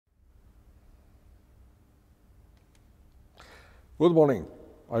Good morning.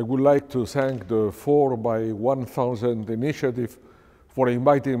 I would like to thank the 4x1000 initiative for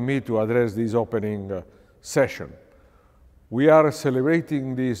inviting me to address this opening session. We are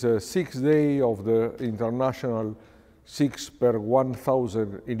celebrating this sixth day of the International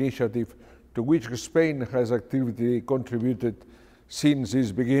 6x1000 initiative, to which Spain has actively contributed since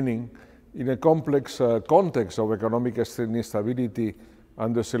its beginning in a complex context of economic instability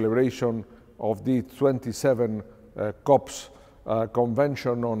and the celebration of the 27 COPs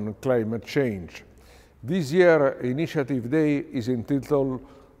Convention on Climate Change. This year, Initiative Day is entitled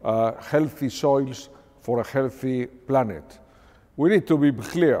Healthy Soils for a Healthy Planet. We need to be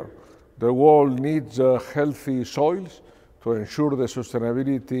clear. The world needs healthy soils to ensure the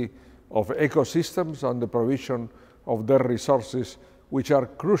sustainability of ecosystems and the provision of their resources, which are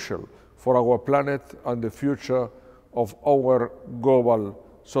crucial for our planet and the future of our global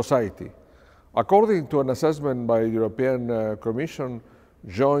society. According to an assessment by the European Commission,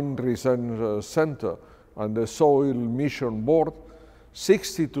 Joint Research Centre and the Soil Mission Board,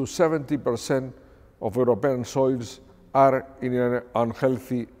 60 to 70% of European soils are in an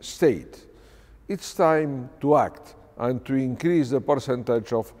unhealthy state. It's time to act and to increase the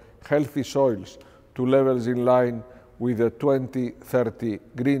percentage of healthy soils to levels in line with the 2030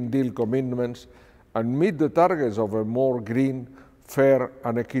 Green Deal commitments and meet the targets of a more green, fair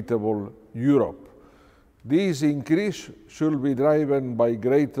and equitable Europe. This increase should be driven by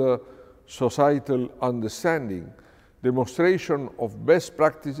greater societal understanding, demonstration of best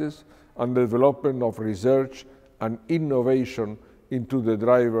practices and development of research and innovation into the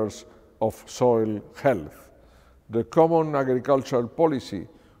drivers of soil health. The Common Agricultural Policy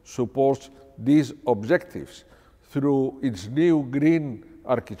supports these objectives through its new green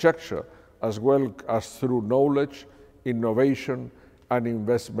architecture, as well as through knowledge, innovation and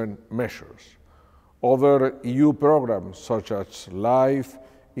investment measures. Other EU programs such as LIFE,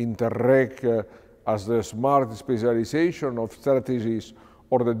 Interreg, as the smart specialization of strategies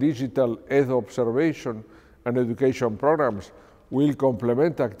or the digital health observation and education programs will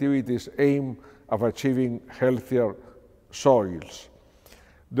complement activities aimed at achieving healthier soils.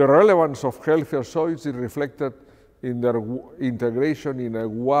 The relevance of healthier soils is reflected in their integration in a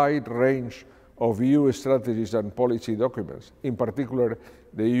wide range of EU strategies and policy documents, in particular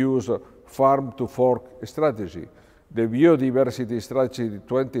the EU's Farm to Fork strategy, the Biodiversity Strategy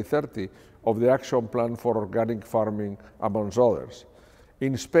 2030 of the Action Plan for Organic Farming, amongst others.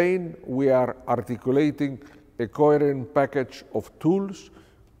 In Spain, we are articulating a coherent package of tools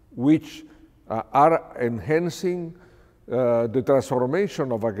which are enhancing the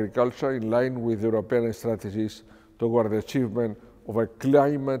transformation of agriculture in line with European strategies toward the achievement of a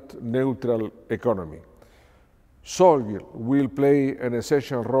climate-neutral economy. Soil will play an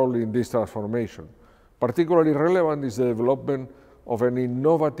essential role in this transformation. Particularly relevant is the development of an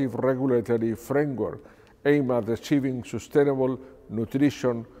innovative regulatory framework aimed at achieving sustainable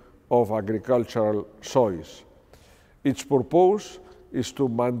nutrition of agricultural soils. Its purpose is to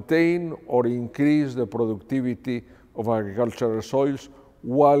maintain or increase the productivity of agricultural soils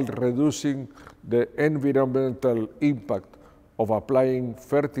while reducing the environmental impact of applying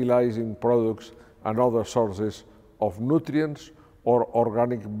fertilizing products and other sources of nutrients or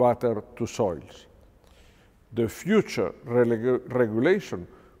organic matter to soils. The future regulation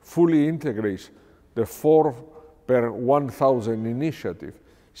fully integrates the 4x1000 initiative,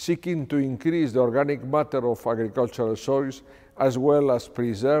 seeking to increase the organic matter of agricultural soils as well as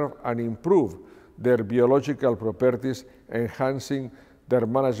preserve and improve their biological properties, enhancing their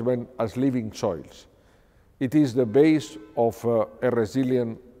management as living soils. It is the base of a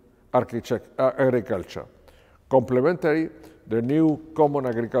resilient agriculture. Complementary, the new Common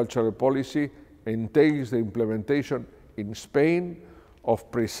Agricultural Policy entails the implementation in Spain of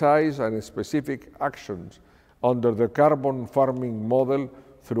precise and specific actions under the carbon farming model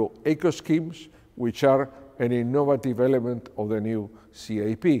through eco-schemes, which are an innovative element of the new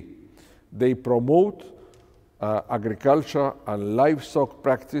CAP. They promote agriculture and livestock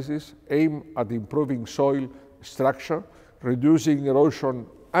practices aimed at improving soil structure, reducing erosion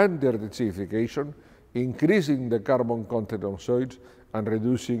and desertification, increasing the carbon content of soils, and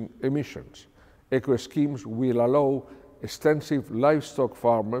reducing emissions. Eco-schemes will allow extensive livestock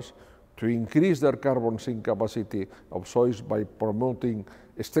farmers to increase their carbon sink capacity of soils by promoting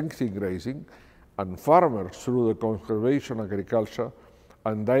extensive grazing, and farmers through the conservation agriculture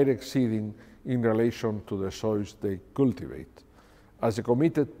and direct seeding in relation to the soils they cultivate. As a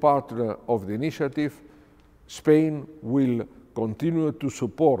committed partner of the initiative, Spain will continue to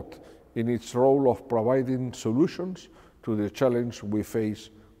support in its role of providing solutions to the challenge we face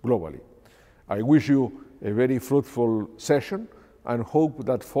globally. I wish you a very fruitful session and hope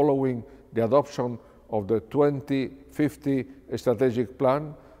that following the adoption of the 2050 strategic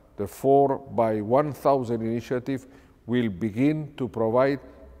plan, the 4x1000 initiative will begin to provide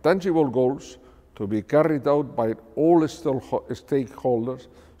tangible goals to be carried out by all stakeholders,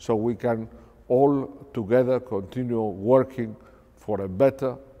 so we can all together continue working for a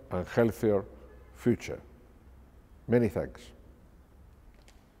better and healthier future. Many thanks.